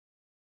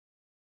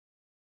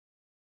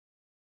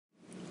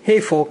Hey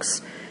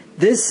folks,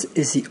 this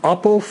is the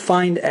Oppo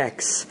Find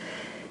X.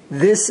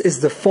 This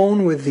is the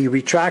phone with the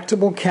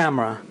retractable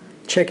camera.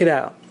 Check it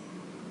out.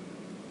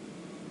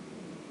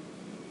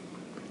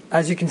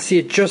 As you can see,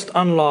 it just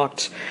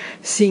unlocked.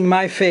 Seeing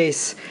my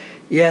face,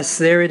 yes,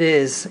 there it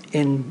is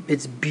in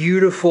its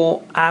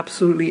beautiful,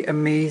 absolutely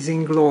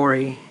amazing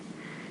glory,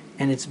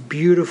 and its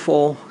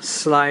beautiful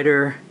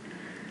slider,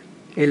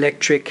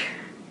 electric,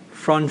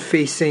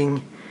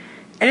 front-facing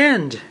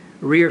and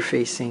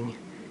rear-facing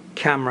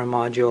camera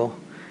module.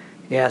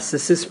 Yes,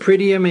 this is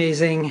pretty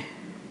amazing.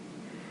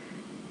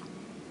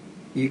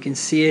 You can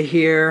see it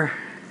here.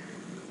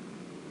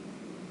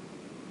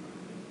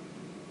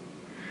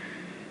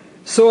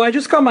 So I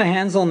just got my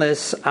hands on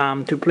this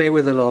to play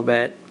with a little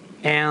bit,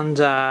 and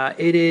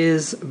it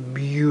is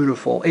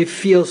beautiful. It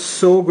feels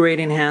so great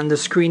in hand. The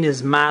screen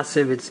is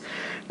massive. It's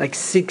like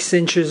 6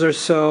 inches or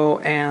so,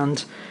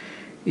 and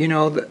you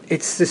know,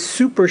 it's this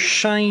super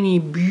shiny,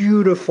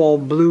 beautiful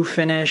blue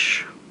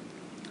finish.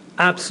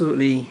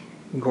 Absolutely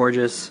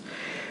gorgeous.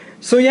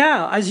 So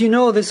yeah, as you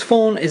know, this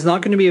phone is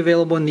not going to be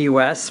available in the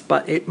US,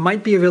 but it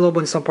might be available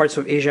in some parts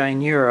of Asia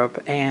and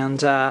Europe.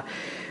 And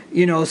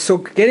you know, so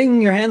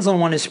getting your hands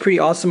on one is pretty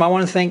awesome. I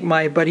want to thank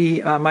my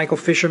buddy Michael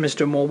Fisher,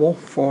 Mr. Mobile,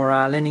 for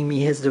lending me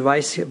his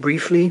device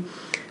briefly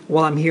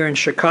while I'm here in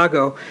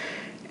Chicago.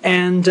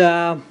 And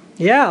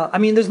yeah, I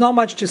mean, there's not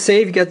much to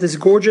say. You got this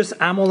gorgeous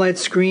AMOLED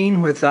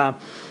screen with,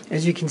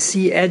 as you can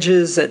see,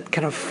 edges that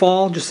kind of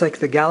fall just like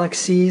the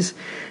galaxies.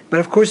 But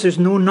of course, there's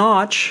no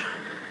notch.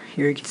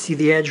 Here you can see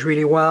the edge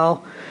really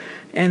well.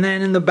 And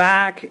then in the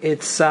back,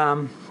 it's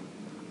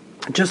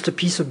just a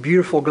piece of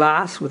beautiful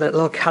glass with that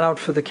little cutout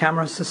for the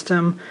camera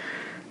system.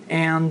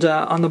 And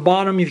on the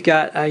bottom, you've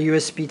got a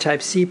USB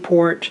Type-C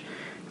port,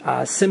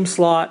 SIM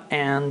slot,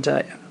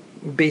 and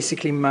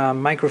basically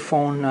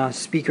microphone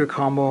speaker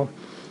combo.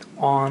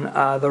 On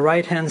the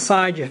right-hand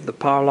side, you have the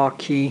power lock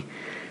key.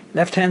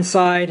 Left-hand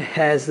side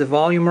has the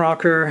volume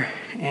rocker,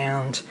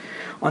 and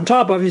on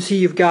top, obviously,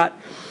 you've got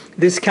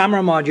this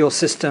camera module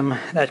system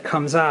that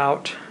comes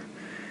out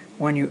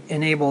when you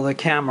enable the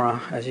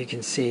camera, as you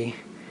can see.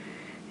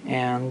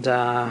 And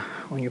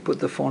when you put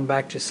the phone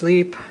back to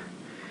sleep,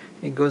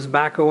 it goes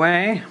back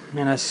away,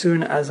 and as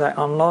soon as I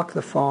unlock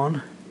the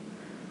phone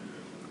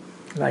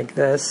like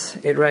this,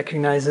 it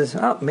recognizes,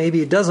 oh,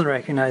 maybe it doesn't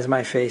recognize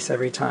my face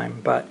every time,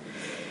 but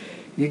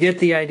you get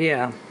the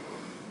idea.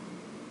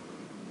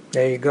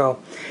 There you go.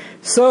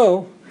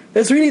 So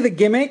that's really the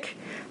gimmick.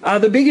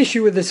 The big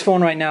issue with this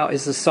phone right now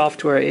is the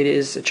software. It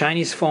is a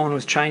Chinese phone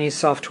with Chinese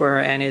software,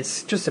 and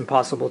it's just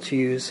impossible to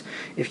use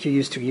if you're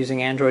used to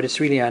using Android. It's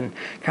really kind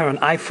of an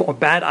iPhone, a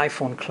bad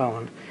iPhone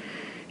clone,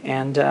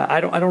 and I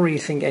don't really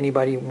think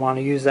anybody want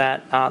to use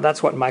that.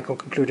 That's what Michael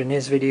concluded in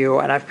his video,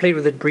 and I've played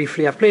with it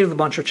briefly. I've played with a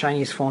bunch of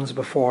Chinese phones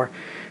before,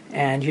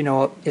 and you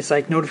know, it's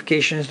like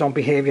notifications don't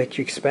behave like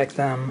you expect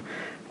them.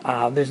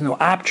 There's no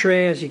app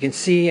tray, as you can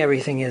see.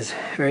 Everything is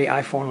very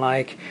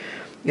iPhone-like.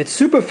 It's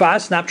super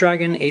fast,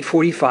 Snapdragon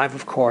 845,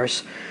 of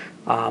course.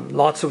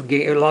 Lots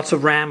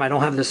of RAM. I don't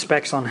have the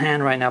specs on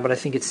hand right now, but I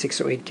think it's 6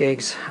 or 8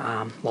 gigs.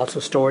 Lots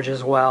of storage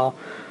as well.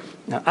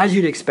 Now, as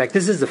you'd expect,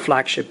 this is the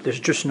flagship.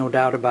 There's just no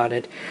doubt about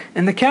it.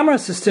 And the camera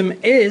system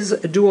is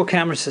a dual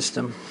camera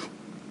system.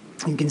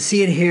 You can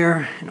see it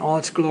here in all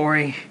its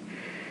glory.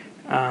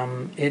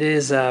 It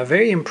is a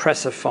very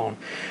impressive phone.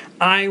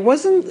 I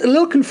wasn't a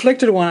little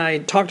conflicted when I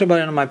talked about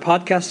it on my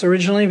podcast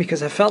originally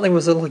because I felt it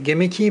was a little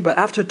gimmicky, but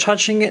after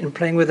touching it and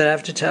playing with it, I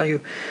have to tell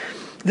you,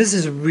 this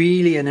is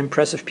really an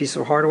impressive piece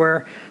of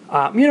hardware.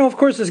 You know, of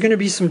course, there's going to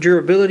be some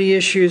durability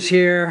issues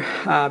here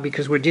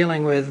because we're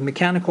dealing with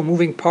mechanical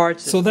moving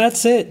parts. So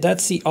that's it.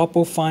 That's the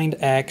Oppo Find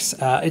X.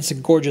 It's a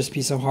gorgeous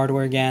piece of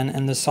hardware again,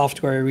 and the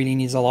software really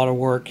needs a lot of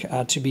work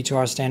to be to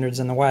our standards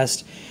in the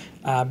West.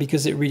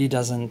 Because it really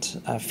doesn't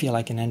feel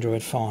like an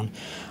Android phone.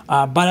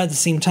 But at the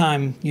same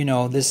time, you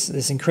know,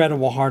 this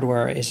incredible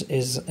hardware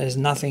is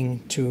nothing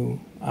to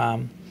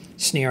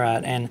sneer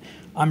at, and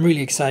I'm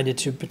really excited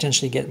to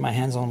potentially get my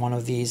hands on one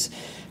of these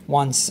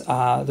once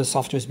the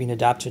software has been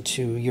adapted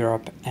to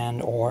Europe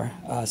and or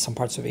some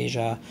parts of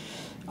Asia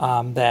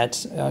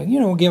that you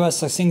know, give us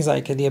things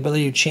like the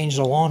ability to change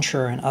the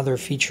launcher and other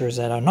features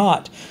that are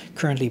not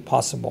currently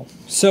possible.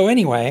 So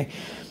anyway,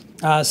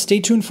 stay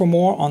tuned for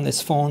more on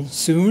this phone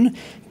soon,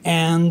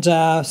 and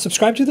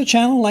subscribe to the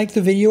channel, like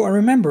the video, and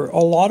remember, a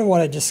lot of what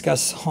I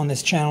discuss on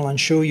this channel and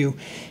show you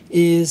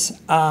is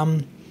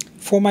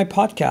for my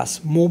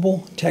podcast,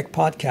 Mobile Tech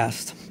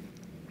Podcast.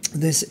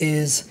 This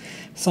is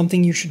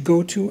something you should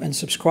go to and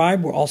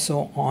subscribe. We're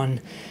also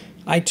on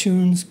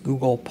iTunes,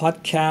 Google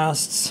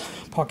Podcasts,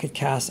 Pocket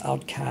Casts,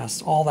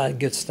 Outcasts, all that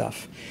good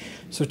stuff.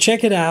 So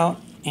check it out,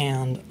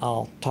 and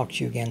I'll talk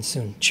to you again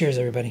soon. Cheers,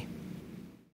 everybody.